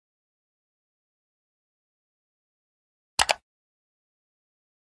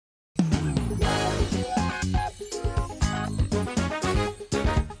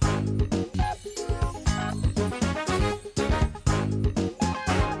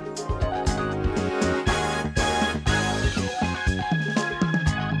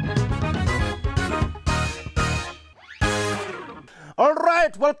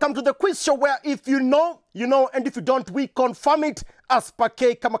right, welcome to the quiz show where if you know, you know, and if you don't, we confirm it. As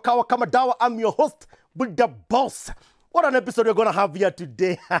Pake Kamakawa Kamadawa, I'm your host, Buddha Boss. What an episode we're going to have here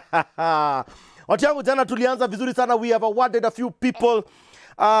today. Watiangu jana tulianza vizuri sana. We have awarded a few people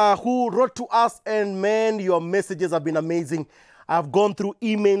who wrote to us, and man, your messages have been amazing. I've gone through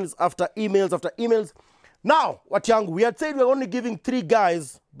emails after emails after emails. Now, Watiangu, we had said we're only giving 3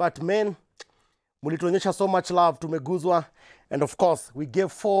 guys, but man, mulituonyesha so much love, tumeguzwa. And of course, we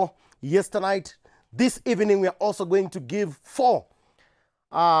gave 4 yesterday night. This evening, we are also going to give 4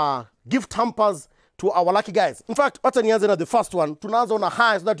 gift hampers to our lucky guys. In fact, wacha nianze na the first one. Tunaanza on a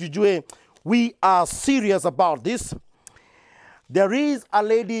high so that you we are serious about this. There is a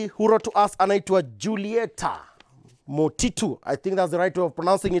lady who wrote to us, anaitwa Julieta Motitu. I think that's the right way of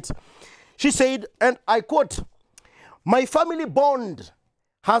pronouncing it. She said, and I quote, "My family bond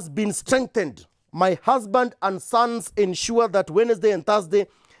has been strengthened. My husband and sons ensure that Wednesday and Thursday,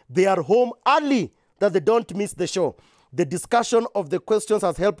 they are home early, that they don't miss the show. The discussion of the questions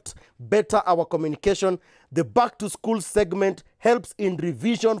has helped better our communication. The back to school segment helps in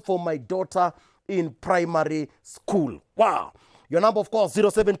revision for my daughter in primary school." Wow. Your number, of course,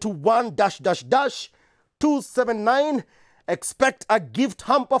 0721-279. Expect a gift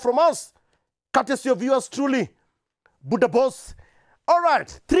hamper from us. Courtesy of yours truly, Buddha Boss. All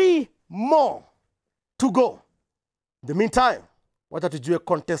right, 3 more to go. In the meantime, what are you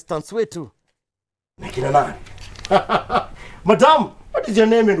contestants way to? Madam, what is your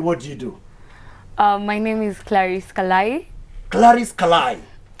name and what do you do? My name is Clarice Kalai. Clarice Kalai.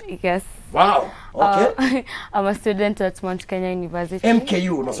 Yes. Wow. Okay. I'm a student at Mount-Kenya University.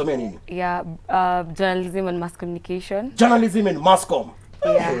 MKU, unasomea nini? Yeah, journalism and mass communication. Journalism and mass com.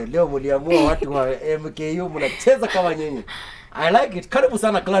 Yeah. Leo muliamua watu wa MKU mnacheza kama nyinyi. I like it. Karibu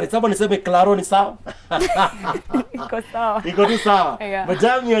sana Clarice. Saba niseme Claro ni sawa? Iko sawa. Iko tu sawa. Yeah.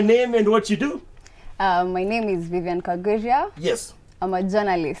 Madam, your name and what you do? My name is Vivian Kaguria. Yes. I'm a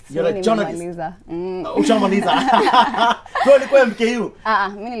journalist. You're a journalist? Ushamaliza. So ulikuwa MKU?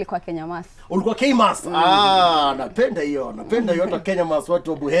 Mimi nilikuwa Kenya Mass. Ulikuwa K-Mass? Napenda hiyo. Napenda hiyo hata Kenya Mass,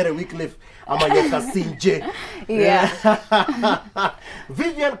 watu wa Buhere, Wycliffe, ama Yokasinje. Yeah.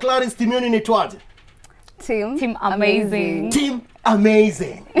 Vivian, Clarice, team yenu inaitwaje? Team amazing. Team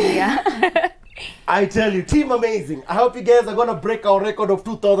amazing. Yeah. I tell you, team amazing. I hope you guys are going to break our record of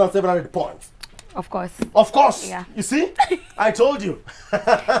 2,700 points. Of course. Of course. Yeah. You see? I told you.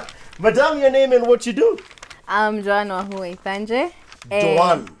 Madam, your name and what you do? I'm Joanne Wahu Ithanje.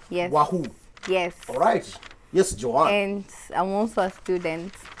 Joanne. Yes. Wahu. Yes. All right. Yes, Joanne. And I'm also a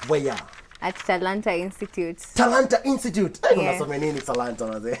student Where? at Talanta Institute. Talanta Institute. Yeah. Unasoma nini Talanta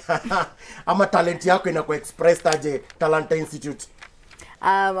maze? Ama talent yako inaku express aje Talanta Institute?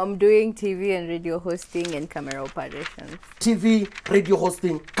 I'm doing TV and radio hosting and camera operations. TV, radio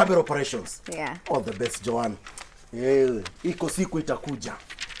hosting, camera operations. Yeah. All the best, Joanne. Iko siku itakuja.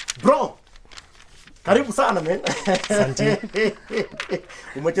 Bro, karibu sana, man. Asante.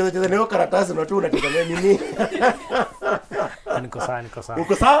 Umecheza leo karatasi na tu unatazamia nini? Niko sawa.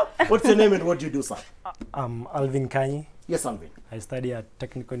 Uko sawa? What's your name and what do you do, sir? I'm Alvin Kanyi. Yes, Alvin. I study at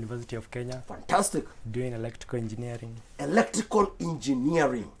Technical University of Kenya. Fantastic. Doing electrical engineering. Electrical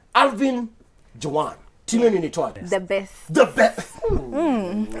engineering. Alvin, Joanne. Team yenu inaitwaje? The best. The best.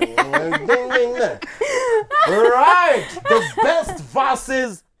 Right. The best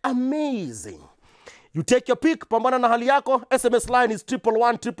versus amazing. You take your pick. Pambana na hali yako. SMS line is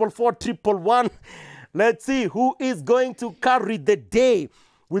 111-444-111. Let's see who is going to carry the day.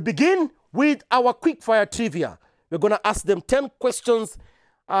 We begin with our quickfire trivia. We're going to ask them 10 questions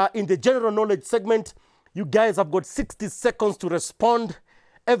in the general knowledge segment. You guys have got 60 seconds to respond.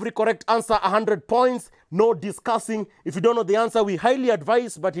 Every correct answer, 100 points. No discussing. If you don't know the answer, we highly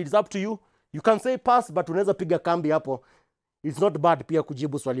advise, but it's up to you. You can say pass, but unaweza piga kambi hapo. It's not bad pia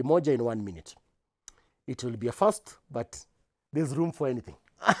kujibu swali moja in 1 minute. It will be a first, but there's room for anything.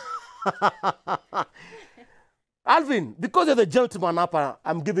 Alvin, because you're the gentleman hapa,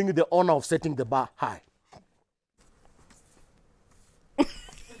 I'm giving you the honor of setting the bar high.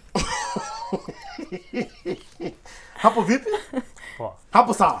 Hapo vipi? Poa.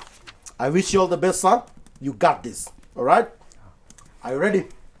 Hapo sawa. I wish you all the best, sir. You got this. All right? Are you ready?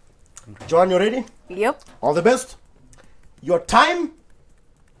 Joanne, you ready? Yep. All the best. Your time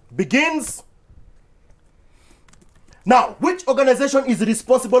begins now. Which organization is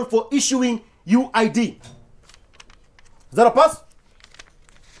responsible for issuing UID? Is that a pass?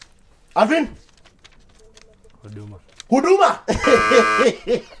 Alvin? Huduma.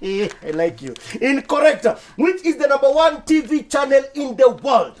 I like you. Incorrect. Which is the #1 TV channel in the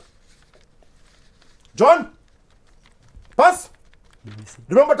world? John? Pass? BBC.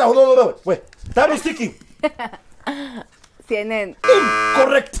 Remember that? Wait. Time is ticking. CNN.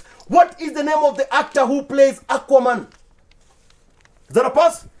 Incorrect. What is the name of the actor who plays Aquaman? Is that a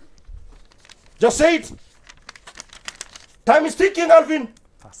pass? Just say it. Time is ticking, Alvin.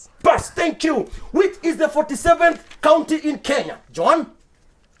 Pass. Pass. Thank you. Which is the 47th county in Kenya? John?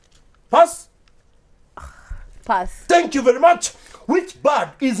 Pass. Pass. Thank you very much. Which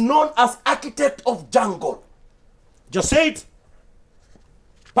bird is known as architect of jungle? Just say it.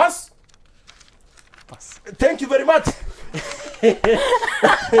 Pass. Pass. Thank you very much.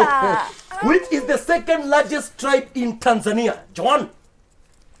 Which is the second largest tribe in Tanzania? John?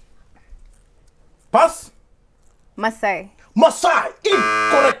 Pass. Masai. Masai.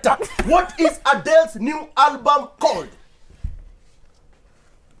 Incorrect. What is Adele's new album called?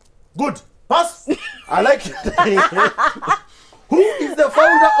 Good. Pass. I like it. Who is the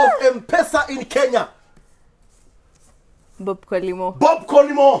founder of M-Pesa in Kenya? Bob Kolimo. Bob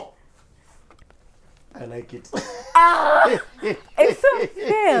Kolimo. I like it. It's so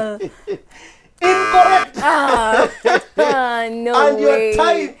fair. Incorrect. No And your way.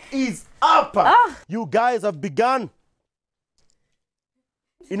 time is up. You guys have begun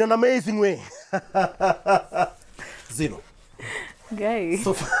in an amazing way. 0. Guys.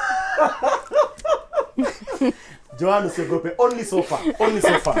 So far. Joanne usiogope. Only so far. Only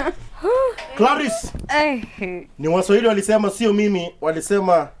so far. Clarice. Ni Waswahili walisema, sio mimi,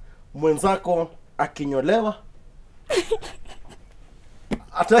 walisema mwenzako akinyolewa.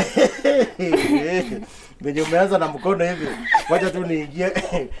 Hata venye umeanza na mkono hivi, wacha tu niingie.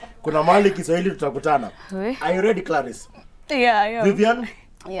 Kuna mahali Kiswahili tutakutana. Are you ready, Clarice? Yeah. Vivian,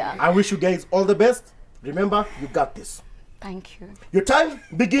 Yeah. I wish you guys all the best. Remember, you got this. Thank you. Your time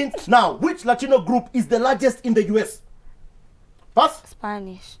begins now. Which Latino group is the largest in the US? Pass.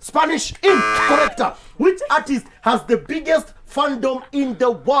 Spanish. Spanish. Incorrect. Which artist has the biggest fandom in the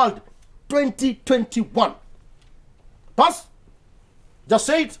world? 2021. Pass. Just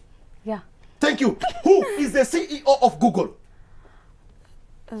say it. Yeah. Thank you. Who is the CEO of Google?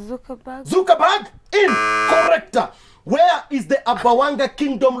 Zuckerberg. Zuckerberg. Incorrect. Where is the Abawanga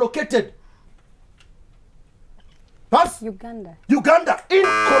Kingdom located? Pass. Uganda. Uganda.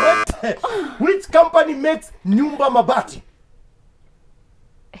 Incorrect. Which company makes Nyumba Mabati?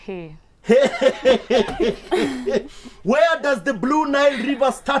 Hey. Where does the Blue Nile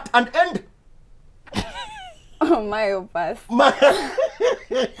River start and end? Oh my, pass.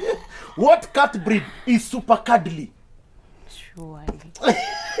 What cat breed is super cuddly? Surely.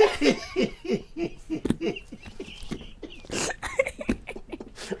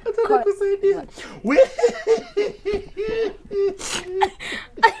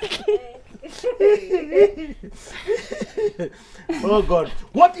 Oh God.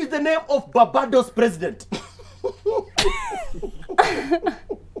 What is the name of Barbados president?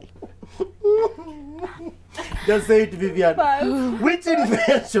 Just say it, Vivian. Which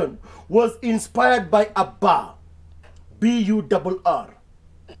invention was inspired by a bar? B-U-R-R.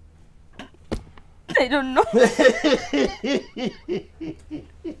 I don't know.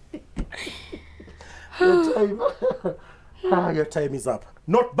 Your time is up.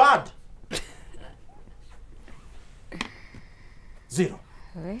 Not bad. 0.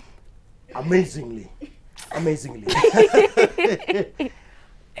 Amazingly.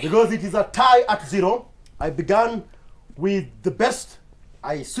 Because it is a tie at 0, I began with the best.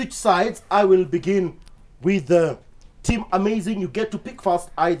 I switch sides. I will begin with the team Amazing. You get to pick first,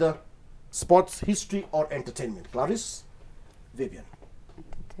 either sports, history, or entertainment. Clarice, Vivian.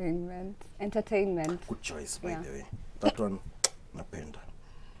 Entertainment. Good choice, by the way. That one, napenda.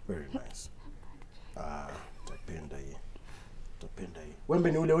 Very nice. Tapenda hii.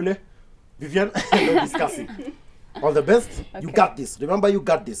 Wembe ni ule ule. Vivian, no discussing. All the best. Okay. You got this. Remember, you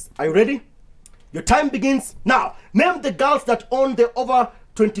got this. Are you ready? Your time begins now. Name the girls that own the over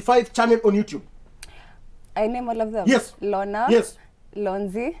 25 channel on YouTube. I name all of them? Yes. Lona. Yes.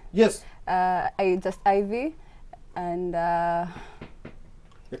 Lonzi. Yes. Ivy. And the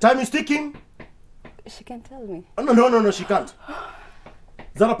time is ticking. she can tell me. Oh, no, she can't.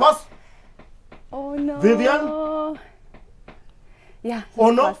 Is that a pass? Oh no. Vivian? Yeah.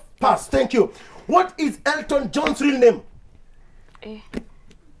 Oh no? Pass. Thank you. What is Elton John's real name? Is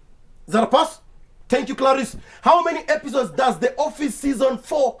that a pass? Thank you, Clarice. How many episodes does The Office season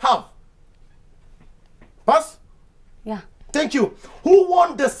 4 have? Pass? Yeah. Thank you. Who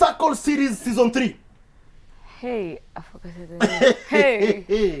won the Circle series season 3? Hey, I forgot the name.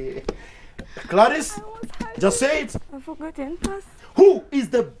 Hey. Clarice, just say it. I forgot it. Pass. Who is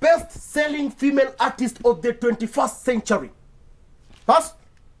the best-selling female artist of the 21st century? Pass?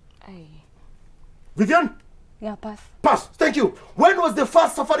 Hey. Vivian? Yeah, pass. Pass. Thank you. When was the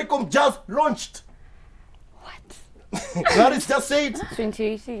first Safaricom Jazz launched? What? Clarice just said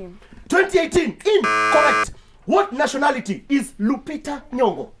 2018. 2018. Incorrect. What nationality is Lupita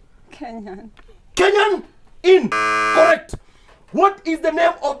Nyong'o? Kenyan. Kenyan. Incorrect. What is the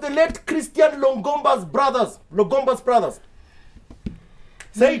name of the late Christian Longomba's brothers? Longomba's brothers.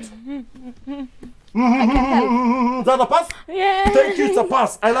 Say it. Is that a pass? Yeah. Thank you, it's a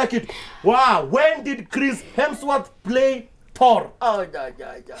pass. I like it. Wow. When did Chris Hemsworth play Thor? Oh,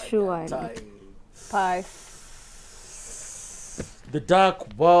 Sure. Pass. The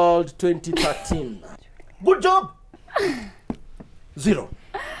Dark World 2013. Good job. 0.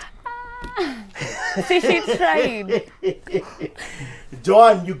 She tried.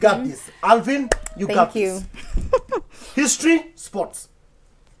 Joan, you got this. Alvin, you got Thank you. this. History, sports.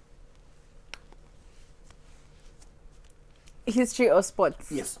 History or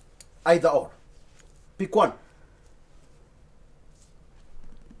sports? Yes. Either or. Pick one.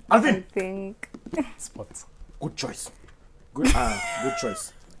 I Alvin. think. Sports. Good choice. Good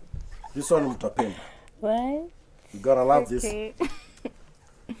choice. This one I'm talking. What? You gotta love this. Okay.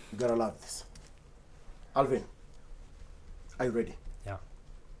 You gotta love this. Alvin, are you ready? Yeah.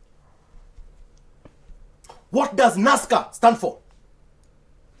 What does NASCAR stand for?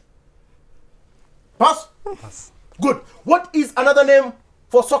 Pass? Pass. Good. What is another name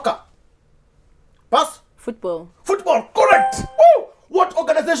for soccer? Pass? Football. Football. Correct. Woo! What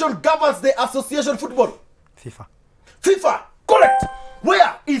organization governs the association football? FIFA. FIFA. Correct.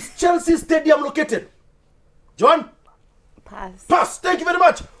 Where is Chelsea Stadium located? John? Pass. Pass. Thank you very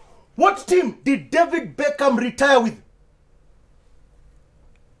much. What team did David Beckham retire with?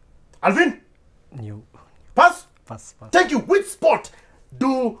 Alvin? New. Pass. Pass. Pass. Thank you. Which sport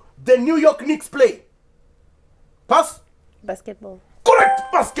do the New York Knicks play? Pass. Basketball. Correct.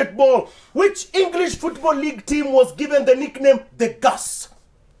 Basketball. Which English Football League team was given the nickname the Gus?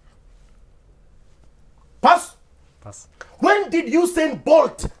 Pass. Pass. When did Usain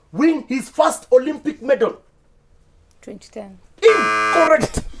Bolt win his first Olympic medal? 2010.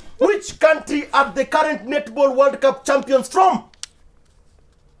 Incorrect. Which country are the current Netball World Cup champions from?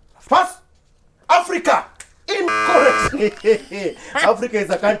 Pass. Africa. Incorrect. Africa is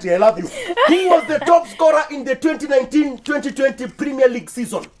a country. I love you. Who was the top scorer in the 2019-2020 Premier League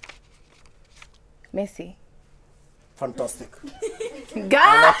season? Messi. Fantastic.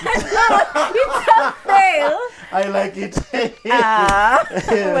 God! It's a fail. I like it.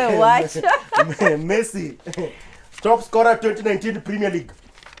 Well, watch. Messi. Top scorer 2019 Premier League.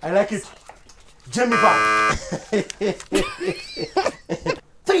 I like it. Jamie Vardy.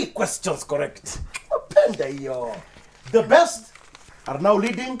 3 questions correct. Penda hiyo. The best are now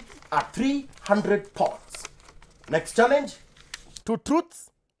leading at 300 points. Next challenge, 2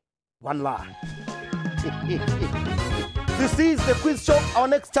 truths, 1 lie. This is the quiz show. Our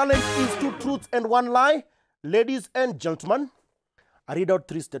next challenge is 2 truths and 1 lie. Ladies and gentlemen, I read out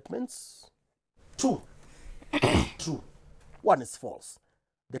 3 statements. 2 true, 1 is false.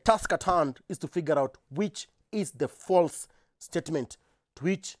 The task at hand is to figure out which is the false statement, to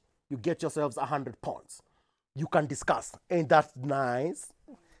which you get yourselves 100 points. You can discuss. Ain't that nice?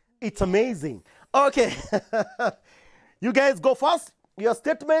 It's amazing. Okay. You guys go first. Your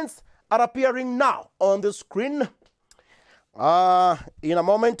statements are appearing now on the screen. In a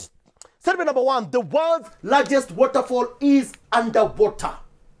moment. Statement number 1. The world's largest waterfall is underwater.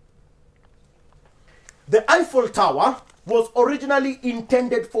 The Eiffel Tower was originally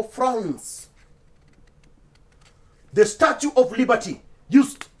intended for France. The Statue of Liberty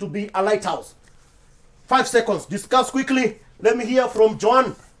used to be a lighthouse. 5 seconds. Discuss quickly. Let me hear from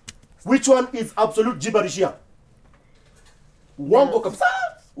Joan. Which one is absolute gibberish here? Uongo kabisa.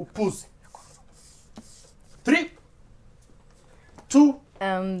 Upuzi. 3, 2,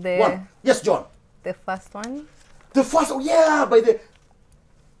 1. Yes, John. The first one. The first, oh yeah,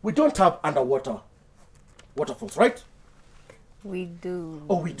 we don't have underwater waterfalls, right? We do.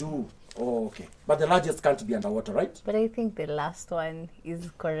 Oh, we do. Oh, okay. But the largest can't be underwater, right? But I think the last one is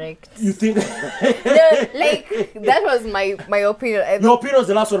correct. You think? No, like, that was my opinion. Your opinion was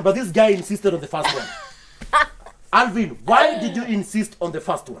the last one, but this guy insisted on the first one. Alvin, why did you insist on the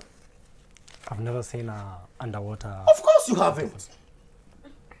first one? I've never seen a underwater. Of course you haven't.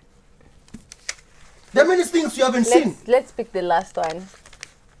 There are many things you haven't seen. Let's pick the last one.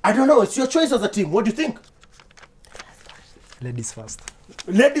 I don't know. It's your choice as a team. What do you think? Ladies first.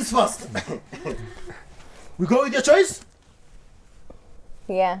 Ladies first. We go with your choice?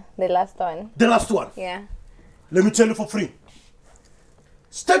 Yeah, the last one. The last one. Yeah. Let me tell you for free.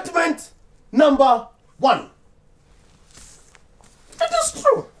 Statement number 1. It is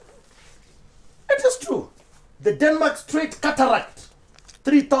true. It is true. the Denmark Strait Cataract,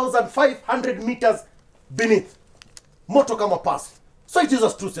 3,500 meters beneath. Moto kama pass. So it is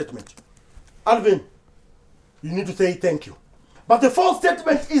a true statement. Alvin, you need to say thank you. But the false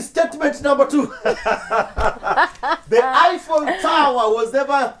statement is statement number 2. The Eiffel Tower was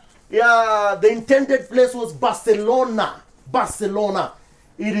never, the intended place was Barcelona. Barcelona.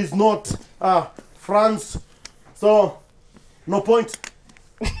 It is not France. So, no point.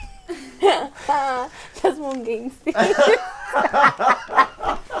 Just one game.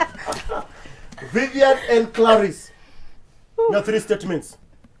 Vivian and Clarice. Your 3 statements.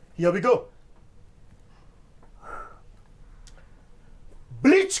 Here we go.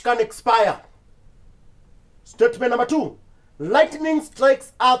 Bleach can expire. Statement number 2. Lightning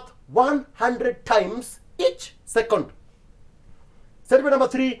strikes Earth 100 times each second. Statement number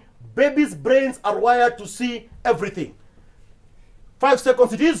 3. Babies' brains are wired to see everything. 5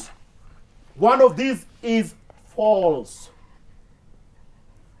 seconds it is. One of these is false.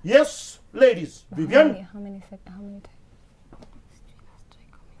 Yes, ladies. Vivian? How many times?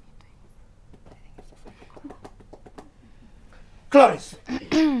 Clarice?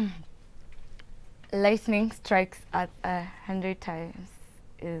 Lightning strikes at 100 times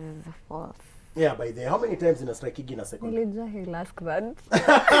is false. Yeah, by the how many times in a strike in a second? He'll ask that.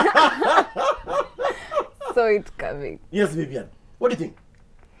 So it's coming. Yes, Vivian. What do you think?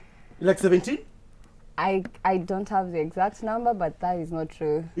 You like 17? I don't have the exact number, but that is not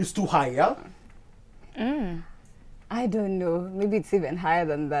true. It's too high, yeah? I don't know. Maybe it's even higher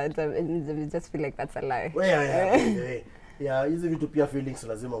than that. I just feel like that's a lie. Well, yeah. Yeah, easy to pure feelings,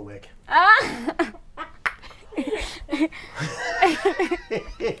 lazima work.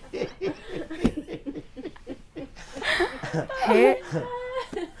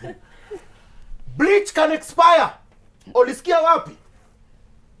 Bleach can expire. Ulisikia wapi?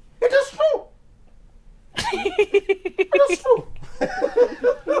 It is true. It is true.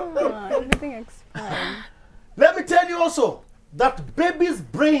 Everything expires. Let me tell you also that babies'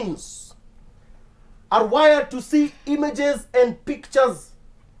 brains are wired to see images and pictures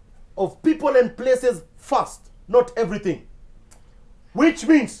of people and places first, not everything. Which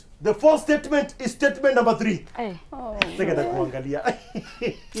means the false statement is statement number 3. Hey. Oh. Sekenda kuangalia.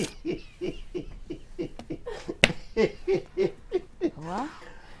 What?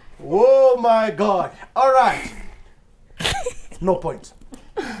 Oh my God. All right. No point.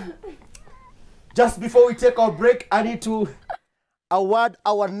 Just before we take our break, I need to award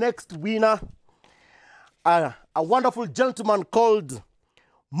our next winner, a wonderful gentleman called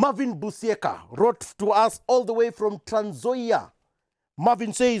Marvin Busieka, wrote to us all the way from Transoia.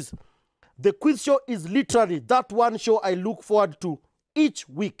 Marvin says, the quiz show is literally that one show I look forward to each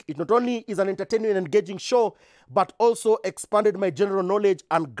week. It not only is an entertaining and engaging show, but also expanded my general knowledge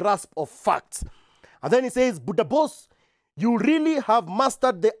and grasp of facts. And then he says, Buddha Boss, you really have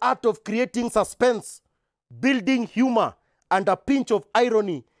mastered the art of creating suspense, building humor, and a pinch of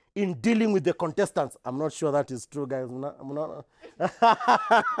irony in dealing with the contestants. I'm not sure that is true, guys. I'm not.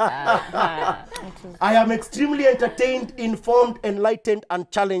 I am extremely entertained, informed, enlightened,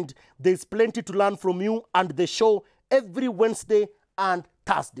 and challenged. There's plenty to learn from you and the show every Wednesday and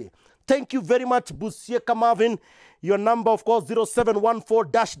Thursday. Thank you very much, Busieka Marvin. Your number, of course,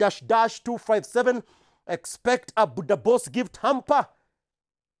 0714-257. Expect a Buddha Boss gift hamper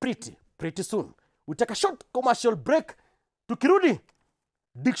pretty soon. We take a short commercial break. Tukirudi,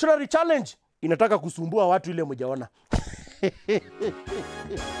 dictionary challenge inataka kusumbua watu ile mjaona.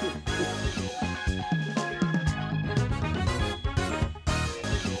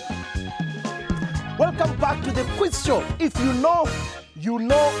 Welcome back to the quiz show. If you know, you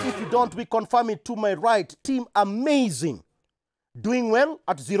know. If you don't, we confirm it. To my right, team amazing, doing well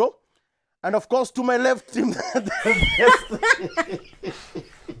at 0. And of course, to my left, team the best.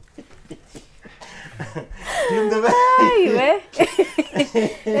 Team the best.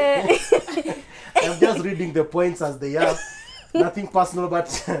 I'm just reading the points as they are. Nothing personal, but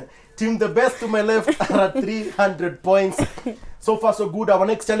team the best to my left are at 300 points. So far, so good. Our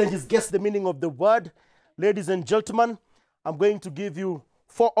next challenge is guess the meaning of the word. Ladies and gentlemen, I'm going to give you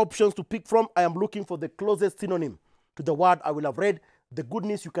 4 options to pick from. I am looking for the closest synonym to the word I will have read. The good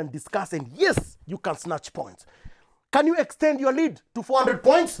news, you can discuss, and yes, you can snatch points. Can you extend your lead to 400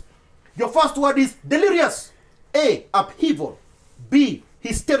 points? Your first word is delirious. A, upheaval. B,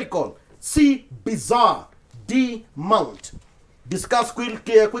 hysterical. C, bizarre. D, mount. Discuss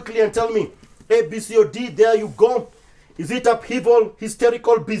quickly and tell me. A, B, C, or D. There you go. Is it upheaval,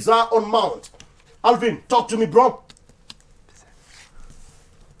 hysterical, bizarre, or mount? Alvin, talk to me, bro.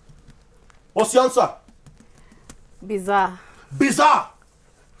 What's your answer? Bizarre. Bizarre.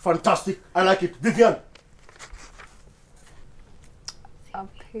 Fantastic. I like it. Vivian.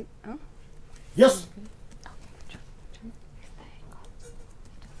 Huh? Yes.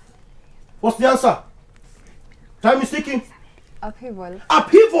 What's the answer? Time is ticking. Upheaval.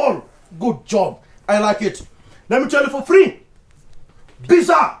 Upheaval. Good job. I like it. Let me tell you for free.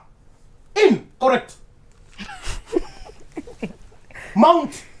 Pizza. Incorrect.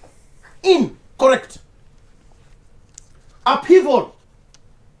 Mount. Incorrect. Upheaval.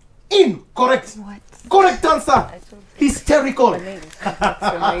 Incorrect. What? Correct answer. Hysterical.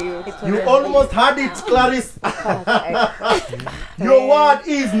 You almost had it, Clarice. Your word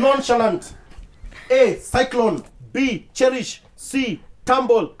is nonchalant. A, cyclone. B, cherish. C,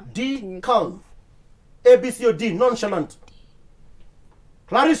 tumble. D, calm. A, B, C, or D, nonchalant.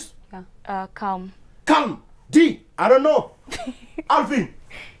 Clarice? Calm. Calm. D, I don't know. Alvin?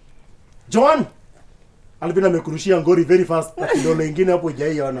 Joanne? Alvin amekurushia ngori very fast. Na kidole ingine hapo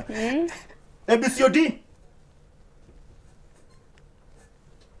hujaiona. A, B, C, or D?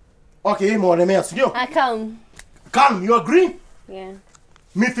 Okay, mwalemea, sindio? Calm. Calm, you agree? Yeah.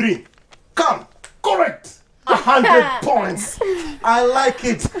 Me 3. Calm. Correct. 100 points. I like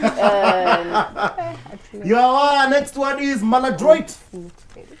it. Your next one is maladroit.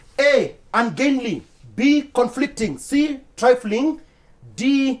 A, ungainly. B, conflicting. C, trifling.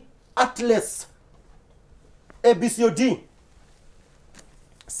 D, artless. A, B, C, or D?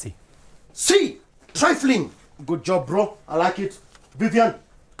 C. C, trifling. Good job, bro. I like it. Vivian?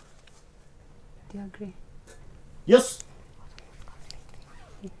 Do you agree? Yes?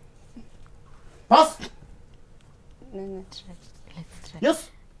 Pass? No. Let's try. Yes?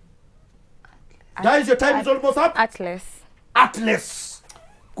 Guys, your time is almost up. Atlas. Atlas.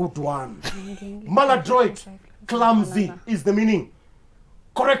 Good one. Maladroit. Clumsy is the meaning.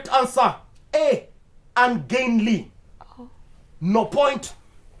 Correct answer. A, ungainly. No point.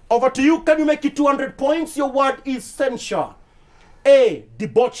 Over to you. Can you make it 200 points? Your word is censure. A,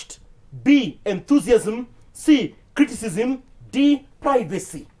 debauched. B, enthusiasm. C, criticism. D,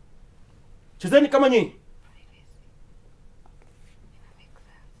 privacy. Chezeni kama nyinyi.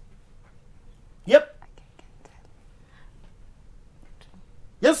 Yep.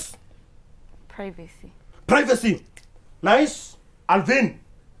 Yes. Privacy. Privacy. Nice. Alvin.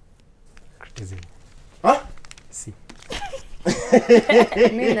 Criticism. Huh? C.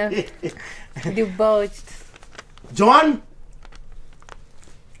 Debauched. Joanne.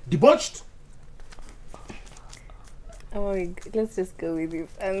 Debauched. Oh my God. Let's just go with this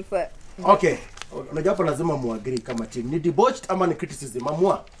answer. Okay. Unajua hapo lazima muagree kama team. Ni debauched ama ni criticism?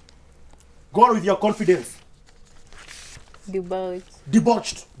 Amua. Go on with your confidence. Debauched.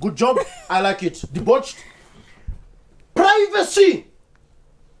 Debauched. Good job. I like it. Debauched. Privacy.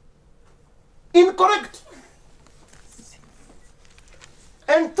 Incorrect.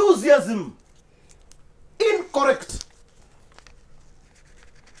 Enthusiasm. Incorrect.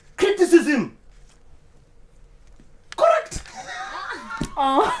 Criticism. Correct.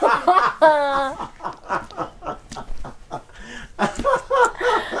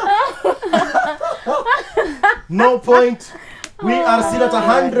 No point. We are still at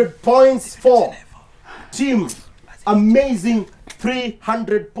 100 points for team. Amazing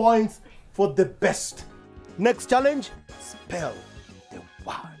 300 points for the best. Next challenge, spell the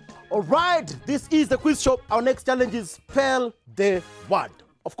word. All right, this is the quiz show. Our next challenge is spell the word.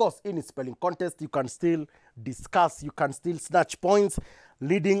 Of course, in a spelling contest, you can still discuss, you can still snatch points.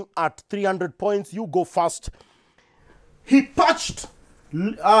 Leading at 300 points, you go first. Her parched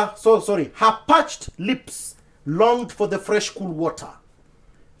lips longed for the fresh, cool water.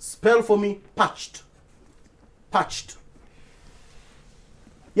 Spell for me, parched. Parched.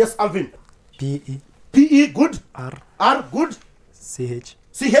 Yes, Alvin. P-E. P-E, good. R. R, good. C-H.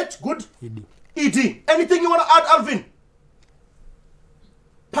 C-H, good. E-D. E-D. Anything you want to add, Alvin?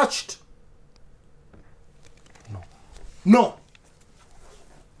 Parched. No. No.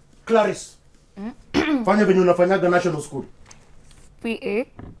 Clarice. Fanya venye unafanyaga national school. P-A.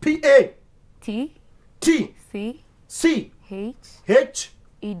 P-A. T. T. C. C. H. H.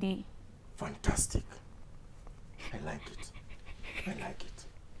 E-D. Fantastic. I like it. I like it.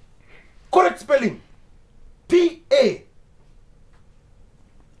 Correct spelling. P-A.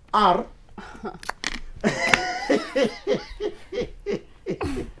 R.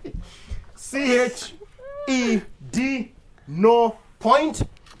 C-H-E-D. No point.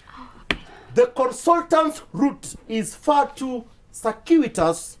 The consultant's route is far too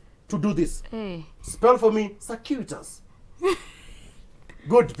circuitous to do this. A. Spell for me, circuitous.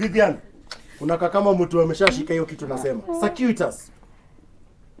 Good, Vivian. Unaka kama mtu ameshashika hiyo kitu nasema. Circuitous.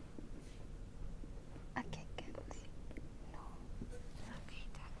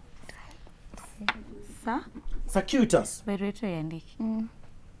 Sa. Circuitous. By the way, tuiandike.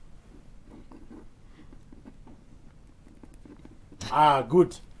 Ah,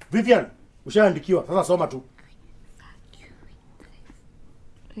 good. Vivian, ushaandikiwa. Sasa soma tu.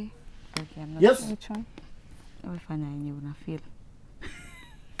 Okay, I'm not Yes. sure which one. Fanya yenye una feel.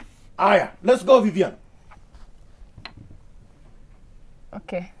 Aya, let's go Vivian.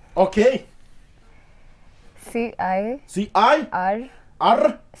 Okay. Okay. C-I-R-C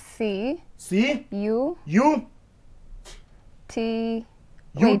U T.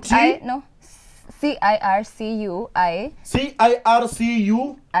 U Wait, T. no. C-I-R-C-U-I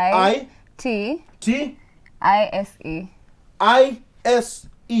T I-S-E.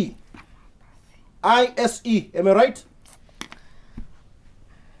 I-S-E. Am I right?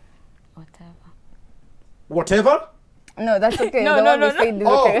 Whatever? No, that's okay. No, the no, one no, we said is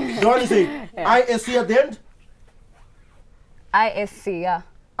Oh, okay. the one you say I-S-E at the end? I-S-C, yeah.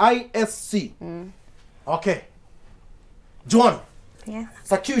 I-S-C. Okay. Joan, Yeah.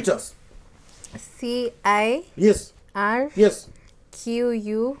 circuitous. C-I-R-Q-U. Yes. Yes.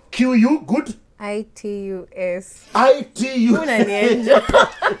 Q-U, good. I-T-U-S. I-T-U. Unanienja.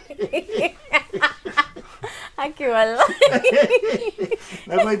 Akiwala.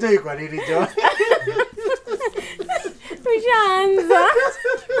 Nakuita kwa nini Joan? Ushaanza.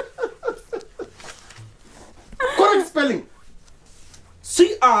 Correct spelling.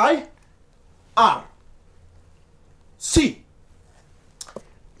 C-I-R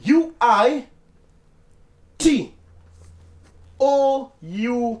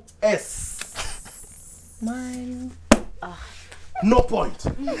C-U-I-T-O-U-S. Mine. No point.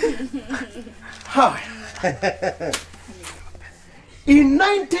 Hi. In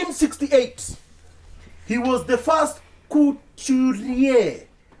 1968, he was the first couturier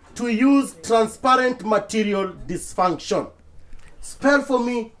to use transparent material dysfunction. Spell for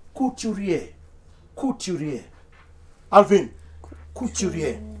me couturier. Couturier. Alvin,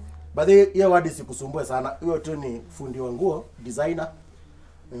 couturier. But hiyo word isikusumbue sana. Hiyo tu ni fundi wa nguo, designer.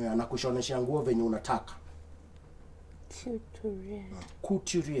 Anakushonesha nguo venye unataka.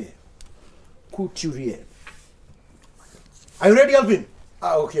 Couturier. Couturier. Are you ready, Alvin?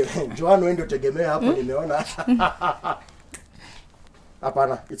 Ah, okay. Joan, wende utegemea hapo nimeona.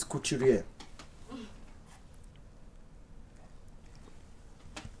 Hapana, it's couturier.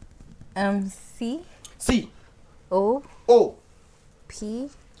 C. C. O. O. P.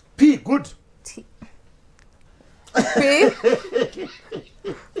 P. Good. T. P.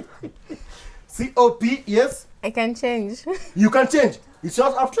 C-O-P. Yes. I can change. You can change. It's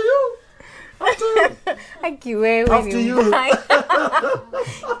just after you. After you. Akiwe After you.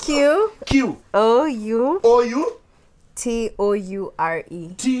 Q. Q. O-U. O-U.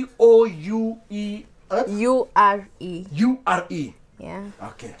 T-O-U-R-E. T-O-U-E. U-R-E. U-R-E. Yeah.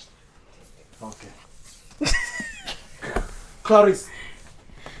 Okay. Okay. Clarice.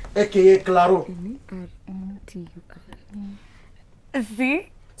 A.K.A. Claro. C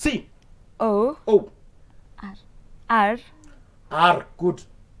C. O O. R R. Good.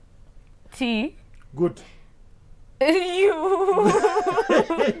 T Good. U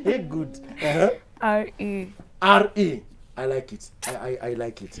Good. R E. R-E. I like it. I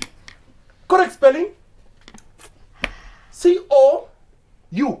like it. Correct spelling.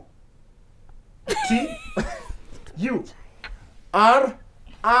 C-O-U. T-U.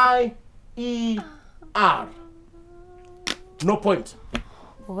 R-I-E-R. No point.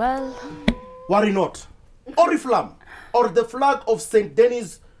 Well, Worry not. Oriflamme, or the flag of Saint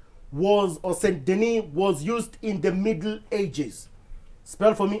Denis was used in the Middle Ages.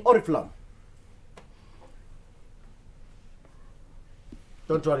 Spell for me Oriflamme.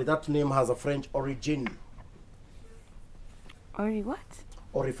 Don't worry, that name has a French origin. Ori what?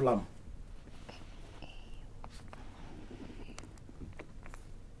 Oriflamme.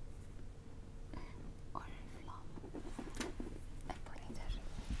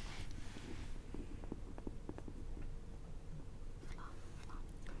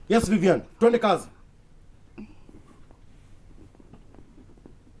 Yes, Vivian. 20 cars.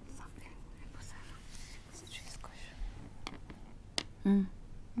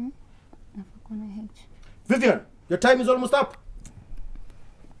 Vivian, your time is almost up.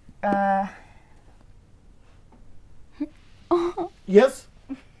 Yes?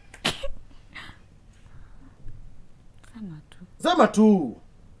 Sema tu.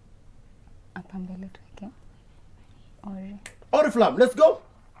 Hapa mbele tuweke. Ori. Oriflamme, let's go.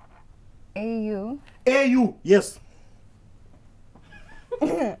 A-U. A-U, yes.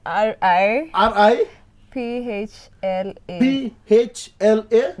 R-I. R-I. P-H-L-A.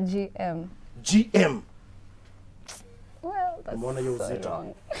 P-H-L-A. G-M. G-M. Well, that's Umeona hiyo so uzito. wrong.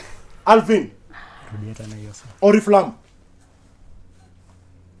 Rudia Alvin, tena hiyo swali. Oriflamme.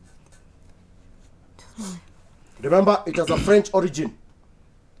 Remember, it has a French origin.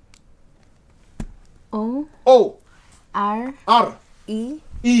 O O, R R, E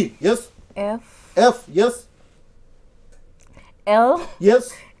E, yes. F F, yes. L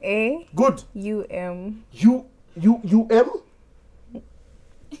Yes. A Good. U M. U, M.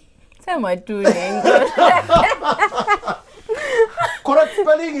 Tell my two names. Correct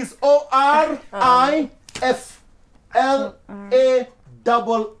spelling is ORIFLAMME.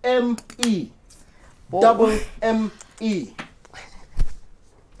 Double M-E.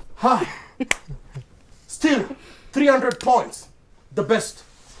 Ha. Still, 300 points. The best.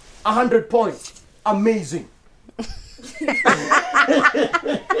 100 points. Amazing.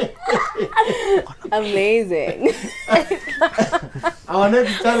 Amazing. Our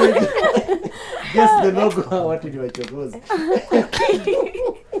next challenge. Guess the logo. What did you choose?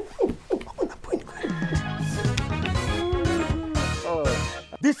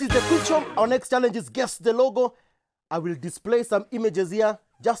 This is the Quizshow. Our next challenge is guess the logo. I will display some images here.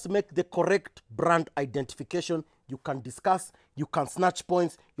 Just make the correct brand identification. You can discuss. You can snatch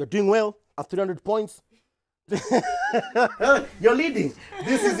points. You're doing well at 300 points. You're leading.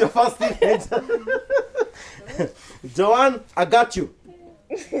 This is your first image. Joanne, I got you.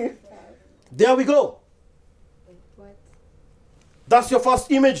 There we go. What? That's your first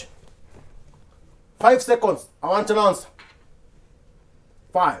image. 5 seconds. I want an answer.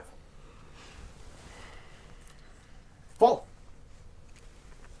 5, 4,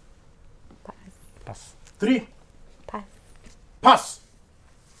 Pass. 3, Pass. pass.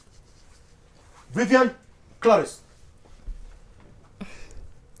 Vivian, Clarice.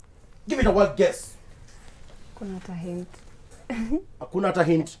 Give it a wild guess. Kuna hata hint. Hakuna hata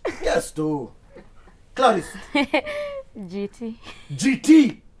hint. Yes, too. Clarice. GT.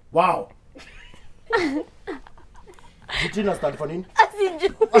 GT. Wow. GT na stand for nini?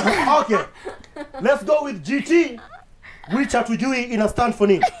 Okay. Let's go with GT. Which hatujui ina stand for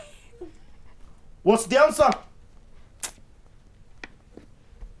nini? What's the answer?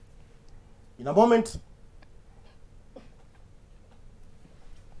 In a moment.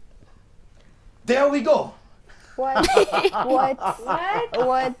 There we go. What? What?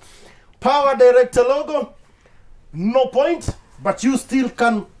 What? Power Director logo. No point, but you still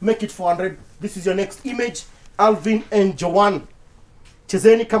can make it 400. This is your next image. Alvin and Joanne.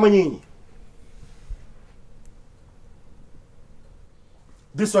 Chezeni kama nyinyi.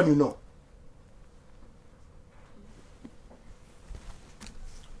 This one you know.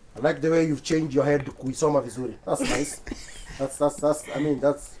 I like the way you've changed your head to kuisoma vizuri. That's nice. That's I mean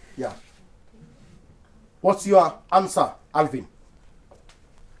that's yeah. What's your answer, Alvin?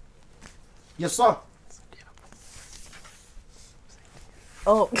 Yes, sir.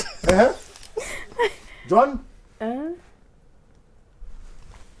 Oh. Uh-huh. John?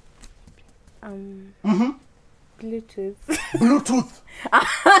 Bluetooth. Bluetooth.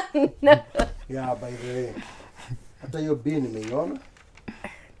 No. Yeah, by the way. Hata hiyo B nimeiona.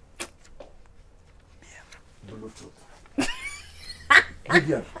 Bluetooth.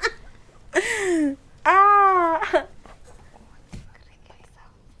 Vivian.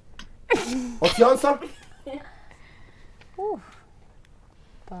 What's your answer?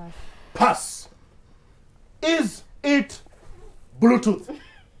 Pass. Pass. Is it Bluetooth?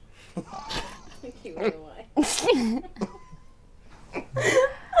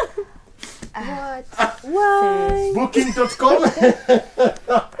 What? What? Booking.com.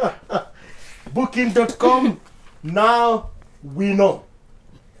 Booking.com. Now we know.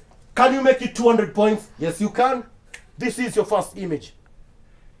 Can you make it 200 points? Yes, you can. This is your first image.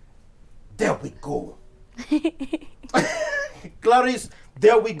 There we go. Clarice,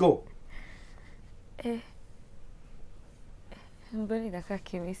 there we go. Mbona inakaa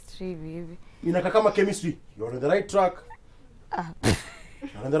chemistry baby. Inakaa kama chemistry. You're on the right track.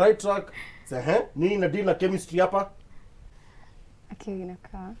 You're on the right track. Say, nini na deal na chemistry hapa? Okay,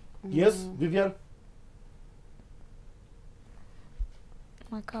 inakaa. Yes, Vivian.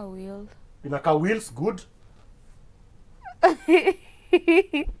 Maka wheel. Inakaa wheels, good.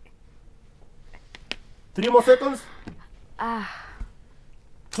 3 more seconds.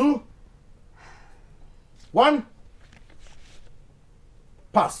 2, 1.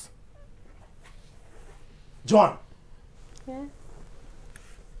 Pass. John. Yeah.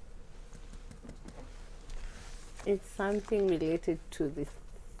 It's something related to the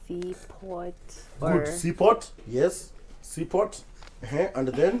seaport. Good. Seaport. Yes. Seaport. And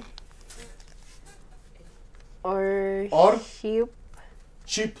then? Or sheep.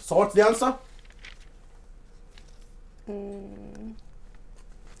 Sheep. So what's the answer? Marine.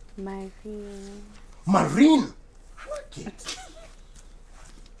 Marine. Like it.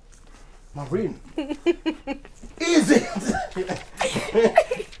 Marine. Is it?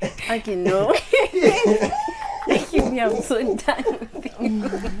 Okay, no. I'm so done with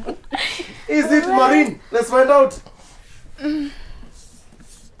you. Is it Marine? Let's find out.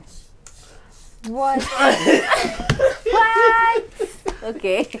 What? What?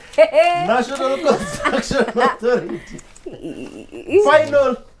 Okay. National Construction Authority.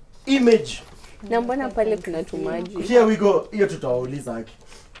 Final image. Na mbona pale kuna tumaji? Here we go. Hiyo tutawauliza haki.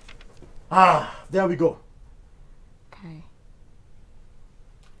 There we go. Okay.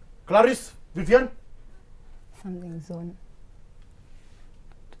 Clarice, Vivian, Something zone.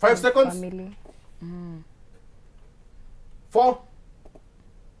 5 seconds. Family. 4,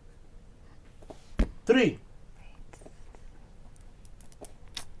 3,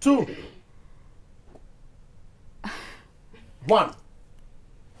 2, 1.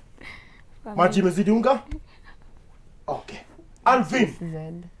 Maji imezidi unga? Okay. Alvin,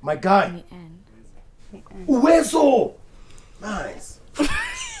 Z. my guy. The end. Uwezo. Nice.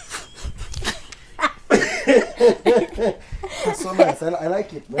 That's so nice. I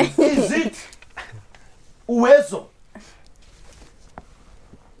like it, man. Is it Uwezo?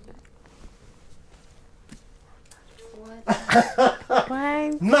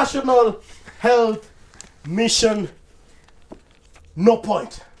 What? National Health Mission. No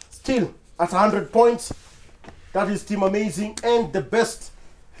point. Still at 100 points. That is Team Amazing. And the best,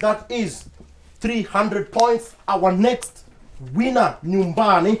 that is 300 points. Our next winner,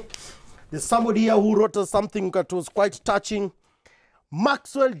 Nyumbani. There's somebody here who wrote us something that was quite touching.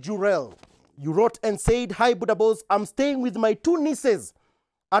 Maxwell Jurel. You wrote and said, "Hi, Buddha Boss. I'm staying with my 2 nieces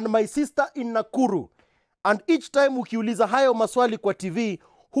and my sister in Nakuru. And each time ukiuliza hayo maswali kwa TV,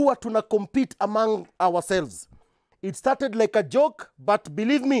 huwa tuna compete among ourselves. It started like a joke, but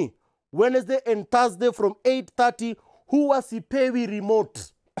believe me, Wednesday and Thursday from 8:30, huwa sipewi remote.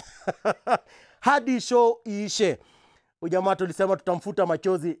 Hadi show iishe." Ujamaa tulisema tutamfuta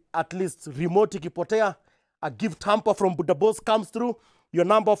machozi, at least remote ikipotea, a gift hamper from Buddha Boss comes through. Your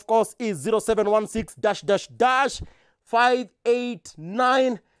number, of course, is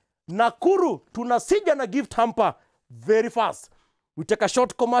 0716-589. Nakuru, tunasija na gift hamper very fast. We take a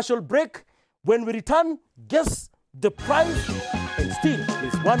short commercial break. When we return, guess the prize. And still,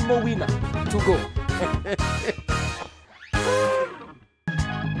 there's one more winner to go.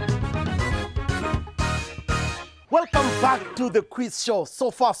 Welcome back to the quiz show.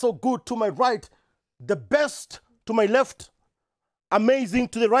 So far, so good. To my right, the best. To my left, amazing.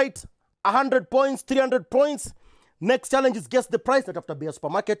 To the right, 100 points, 300 points. Next challenge is guess the price. That after Beer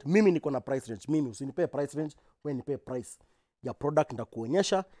Supermarket, mimi niko na price range. Mimi usinipe price range, when you pay price ya product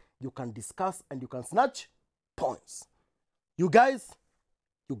ndakuonyesha. You can discuss and you can snatch points. You guys,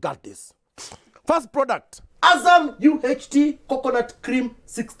 you got this. First product, Azam UHT Coconut Cream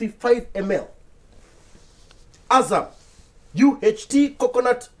 65 ml. Azam UHT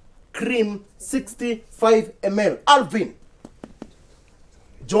Coconut Cream 65 ml. Alvin,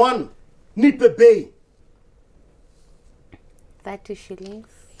 Joanne, nipe bei. 30 shillings.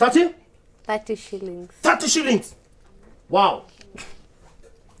 30? 30 shillings. 30 shillings. Wow.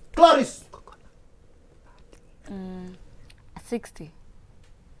 Clarice, 60.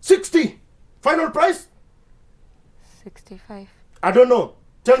 60. Final price? 65. I don't know.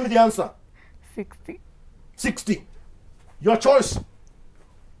 Tell me the answer. 60. 60. Your choice.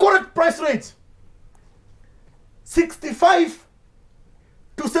 Correct price range. 65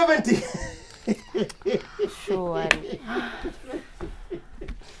 to 70. Sure.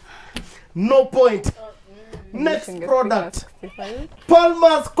 No point. Next product.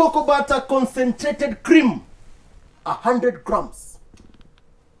 Palmer's Cocoa Butter Concentrated Cream. 100 grams.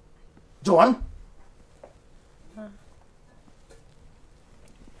 Joanne?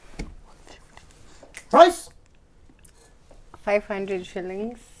 Price? 500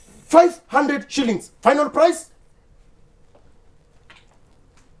 shillings. 500 shillings. Final price?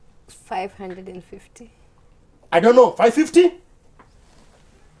 550. I don't know. 550?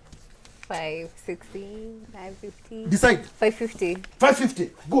 560. 550. Decide. 550.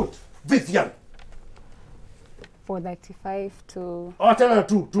 550. Good. Vivian. 435 to... Oh, tell her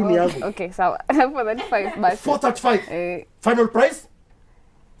two. Two ni yangu. Okay, so 435 but 435. Final price?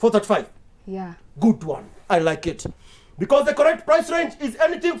 435. yeah. Good one. I like it. Because the correct price range is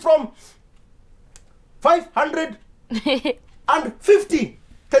anything from 550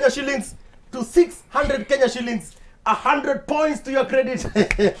 Kenya shillings to 600 Kenya shillings. 100 points to your credit.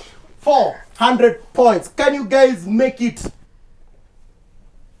 400 points. Can you guys make it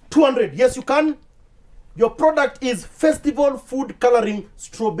 200? Yes, you can. Your product is Festival Food Coloring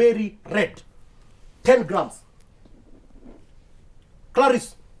Strawberry Red. 10 grams.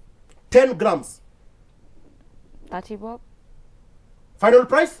 Clarice, 10 grams. 30 bob. Final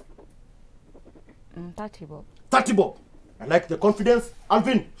price? 30 bob. 30 bob. I like the confidence.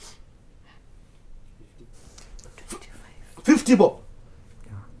 Alvin? 50 bob.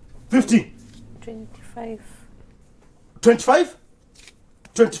 50. 25. 25?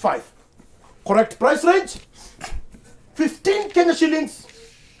 25. Correct price range? 15 Kenya shillings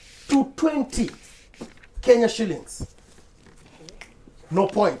to 20 Kenya shillings. No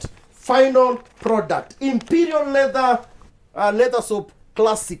point. Final product. Imperial leather leather soap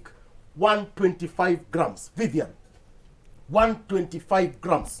classic. 125 grams. Vivian. 125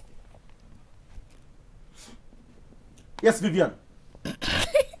 grams. Yes, Vivian.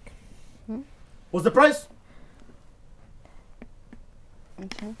 What's the price?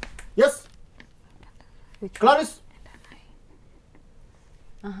 Okay. Yes? Which Clarice?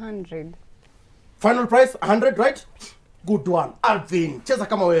 100. Final price 100, right? Good one. Alvin, cheza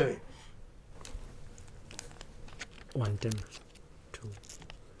kama wewe. 110. 2.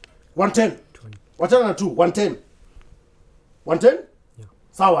 110. 20. Wachana na 2, 110. 110? Yeah.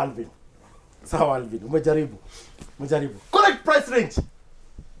 Sawa Alvin. Sawa Alvin. Umejaribu. Umejaribu. Correct price range.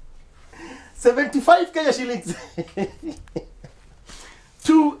 75 Kenya shillings.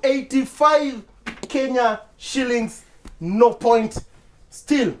 285 Kenya shillings. No point.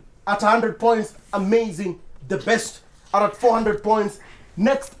 Still at 100 points. Amazing. The best are at 400 points.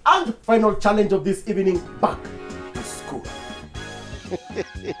 Next and final challenge of this evening. Back to school.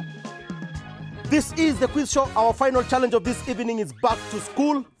 This is the quiz show. Our final challenge of this evening is back to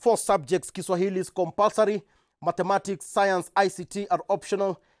school. 4 subjects. Kiswahili is compulsory. Mathematics, science, ICT are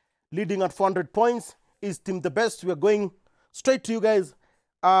optional. Leading at 400 points is Team the Best. We are going straight to you guys.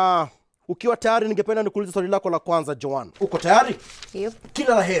 Ukiwa tayari ningependa nikuulize swali lako la kwanza Joan. Uko tayari? Yep.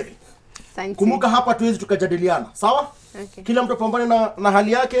 Kila la heri. Asante. Kumbuka hapa tuwezi tukajadiliana. Sawa? Okay. Kila mtu apambane na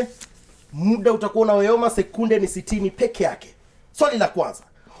hali yake. Muda utakuwa unayoma, sekunde ni 60 peke yake. Swali la kwanza.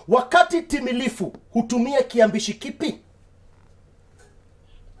 Wakati timilifu hutumia kiambishi kipi?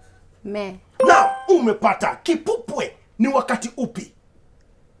 Me. Na umepata. Kipupwe ni wakati upi?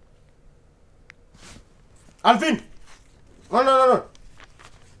 Alvin? No.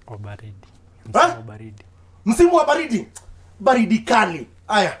 Baridi. Ha? Msimu baridi. Msimu wa baridi. Baridi kali.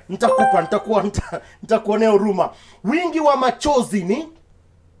 Aya, nitakuonea huruma. Wingi wa machozi ni?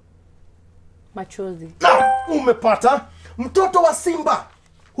 Machozi. Na umepata. Mtoto wa simba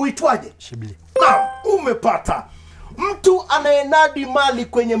huitwaje? Shibli. Na umepata. Mtu anayenadi mali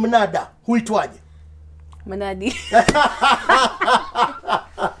kwenye mnada huitwaje? Manadi.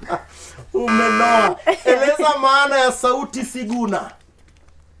 Umenoa. Eleza maana ya sauti siguna.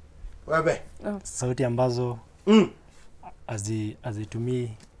 Wewe. Sauti ambazo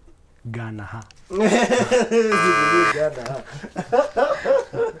azitumii Ghana ha.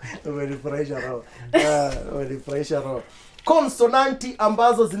 Umenifurahisha roho. Umenifurahisha roho. Konsonanti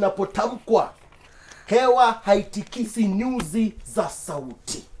ambazo zinapotamkwa hewa haitikisi nyuzi za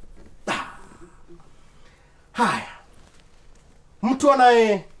sauti. Haya. Mtu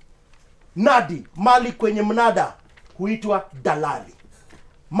anaye nadi mali kwenye mnada huitwa dalali.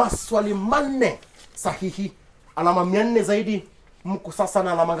 Maswali manne sahihi. Alama 400 zaidi. Mko sasa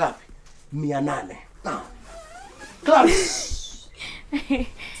na alama ngapi? 800. Naam. Class.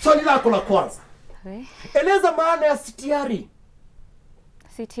 Swali lako la kwanza. Eleza maana ya sitiari.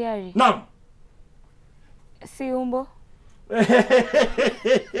 Sitiari. Naam. Si umbo.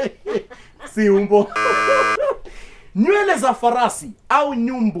 Si umbo. Nywele za farasi au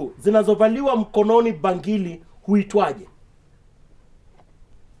nyumbu zinazovaliwa mkononi bangili huitwaje?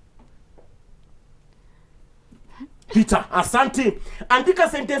 Peter, asante. Andika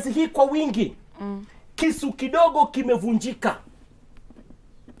sentensi hii kwa wingi. Kisu kidogo kimevunjika.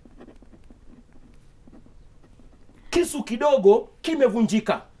 Kisu kidogo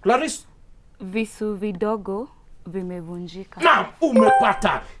kimevunjika. Clarice? Visu vidogo vimevunjika. Naam,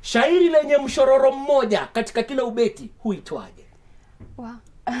 umepata. Shairi lenye mshororo mmoja katika kila ubeti huitwaje? Wow.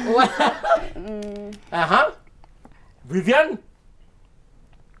 Aha. Vivian?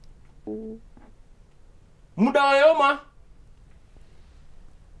 Muda wa yoma.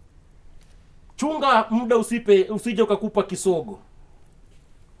 Chunga muda usije ukakupa kisogo.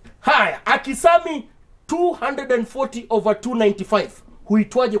 Haya, akisami 240 over 295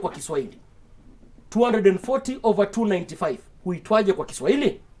 huitwaje kwa Kiswahili? 240 over 295 huitwaje kwa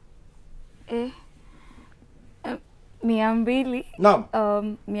Kiswahili? 200. Naam.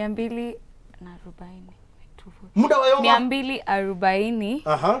 240. Muda wa yoma. 240.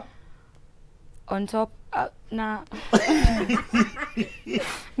 Aha. On top na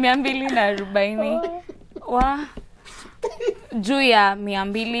 240 wa juu ya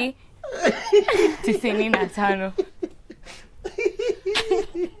 200 95.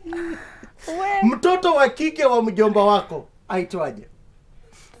 Mtoto wa kike wa mjomba wako aitwaje?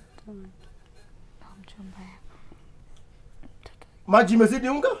 Maji imezidi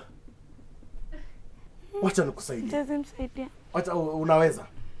unga? Wacha nikusaidie. Msaidia. Wacha unaweza.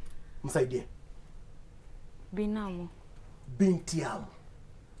 Msaidie. Binamu. Binti yangu.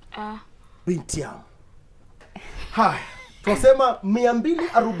 Binti yangu. Haya, tunasema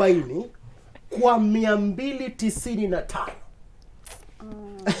 240 kwa 295.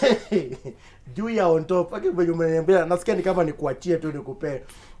 Juu ya on top. Akivyo umeniambia nasikia ni kama nikuachie tu nikupee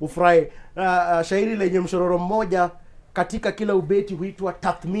ufurahi. Shairi lenye mshororo mmoja katika kila ubeti huitwa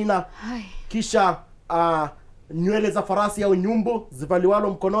tathmina. Kisha nywele za farasi au nyumbu zivaliwalo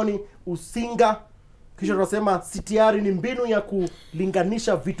mkononi usinga. Kisha tunasema sitiari ni mbinu ya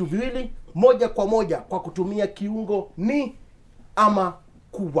kulinganisha vitu viwili moja kwa moja kwa kutumia kiungo ni ama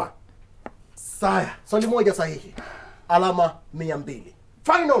kuwa. Saya, swali moja sahihi. Alama 200.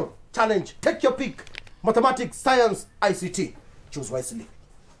 Final challenge. Take your pick. Mathematics, science, ICT. Choose wisely.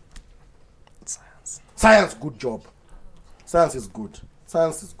 Science. Science, good job. Science is good.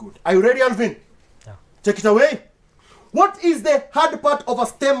 Science is good. Are you ready, Alvin? Yeah. Take it away. What is the hard part of a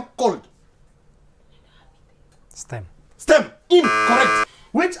stem called? Stem. Stem. Incorrect.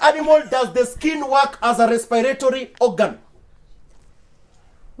 Which animal does the skin work as a respiratory organ?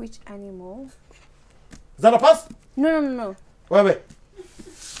 Which animal? Is that a pass? No. Wait.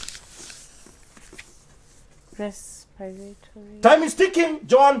 Respiratory. Time is ticking,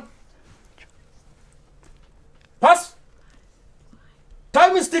 John. Pass.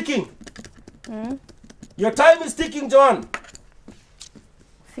 Time is ticking. Your time is ticking, John.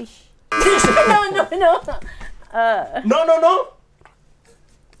 Fish. Fish. No. No.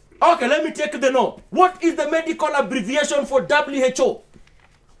 Okay, let me take the no. What is the medical abbreviation for WHO?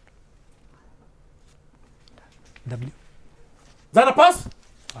 W. Is that a pass?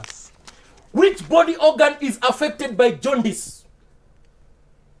 Pass. Which body organ is affected by jaundice?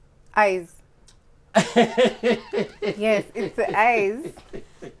 Eyes. Yes, it's the eyes.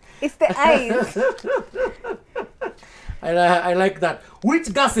 It's the eyes. I like that.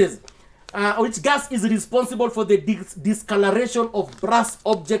 Which gas is responsible for the discoloration of brass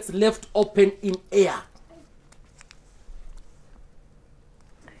objects left open in air?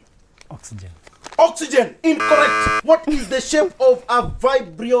 Oxygen. Oxygen. Incorrect. What is the shape of a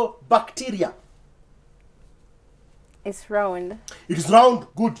Vibrio bacteria? It's round. It is round,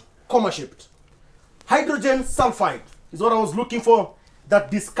 good, comma shaped. Hydrogen sulfide is what I was looking for, that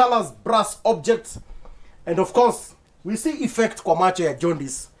discolors brass objects. And of course, we see effect kwa macho ya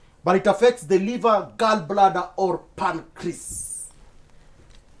jaundice, but it affects the liver, gallbladder, or pancreas.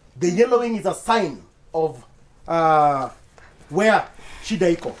 The yellowing is a sign of where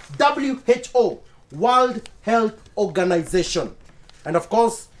shida iko. WHO, World Health Organization. And of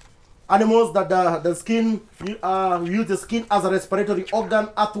course, animals that the skin use the skin as a respiratory organ,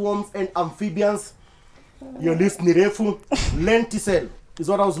 earthworms and amphibians. Your list ni refu. Lenticel is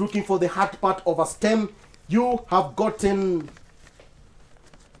what I was looking for, the hard part of a stem. You have gotten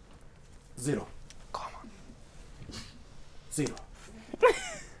 0. 0.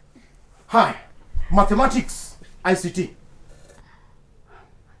 Hi. Mathematics, ICT.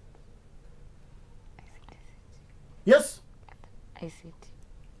 Yes?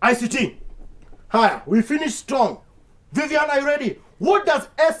 ICT. Hi, we finished strong. Vivian, are you ready? What does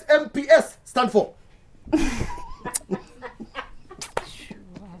SMPS stand for?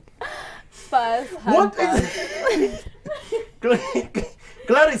 Pass. What is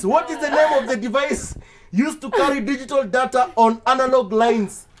Clarice, what is the name of the device used to carry digital data on analog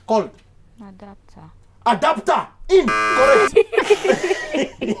lines called? Adapter. Incorrect.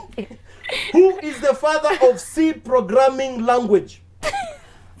 Who is the father of C programming language?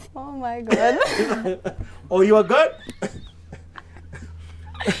 Oh my god. Oh, you are good?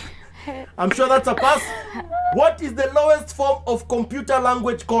 I'm sure that's a pass. What is the lowest form of computer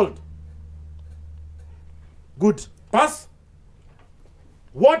language called? Good. Pass.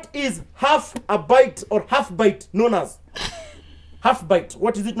 What is half a byte or half byte known as? Half byte.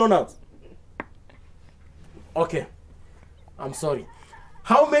 What is it known as? Okay. I'm sorry.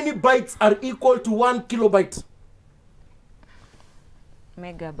 How many bytes are equal to 1 kilobyte?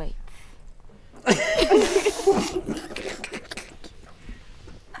 Megabyte.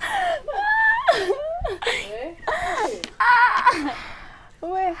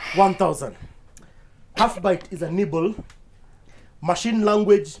 Where? 1,000. Half byte is a nibble. Machine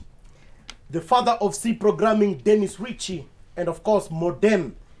language. The father of C programming, Dennis Ritchie. And of course,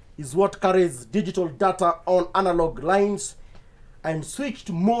 modem is what carries digital data on analog lines. and switched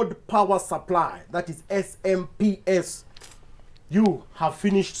mode power supply, that is SMPS, you have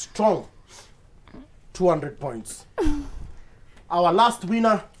finished strong. 200 points. Our last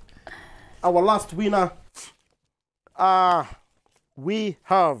winner, we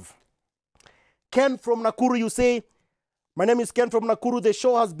have Ken from Nakuru. You say, my name is Ken from Nakuru. The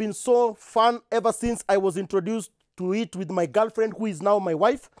show has been so fun ever since I was introduced to it with my girlfriend, who is now my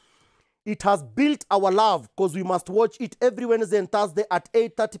wife. It has built our love because we must watch it every Wednesday and Thursday at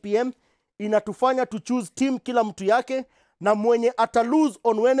 8:30 p.m. Inatufanya to choose team kila mtu yake, na mwenye ata lose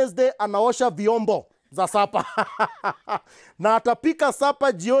on Wednesday anaosha vyombo za sapa. Na atapika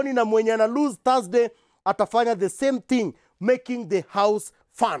sapa jioni, na mwenye ana lose Thursday atafanya the same thing, making the house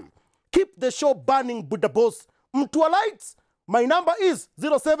fun. Keep the show burning, Buddha Boss. Mtua Lights, my number is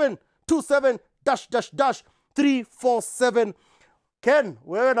 0727-347. Ken,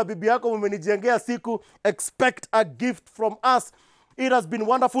 wewe na bibi yako mmenijengea siku. Expect a gift from us. It has been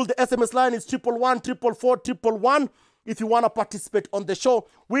wonderful. The SMS line is 111-444-111. If you want to participate on the show,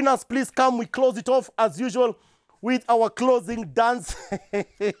 winners, please come. We close it off as usual with our closing dance.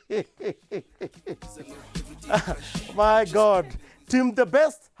 My God. Team the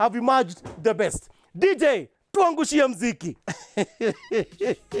best have emerged the best. DJ, tuangushie mziki.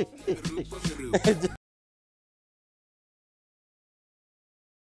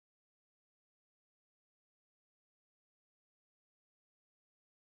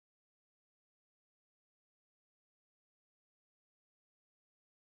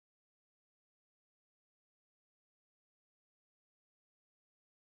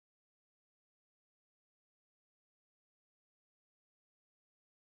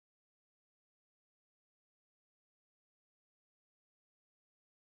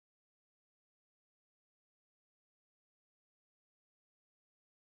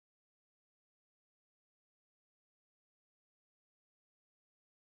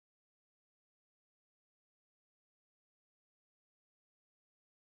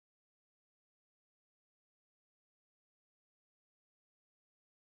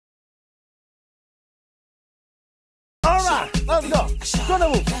 Let's go. Gonna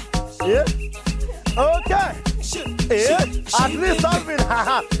move. Yeah. Okay. Yeah. At least Alvin.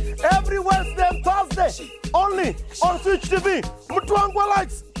 Every Wednesday and Thursday. Only on Switch TV. Mtuangwa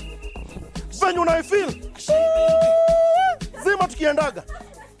Lights. Venye unaifeel. Zima tukiendaga.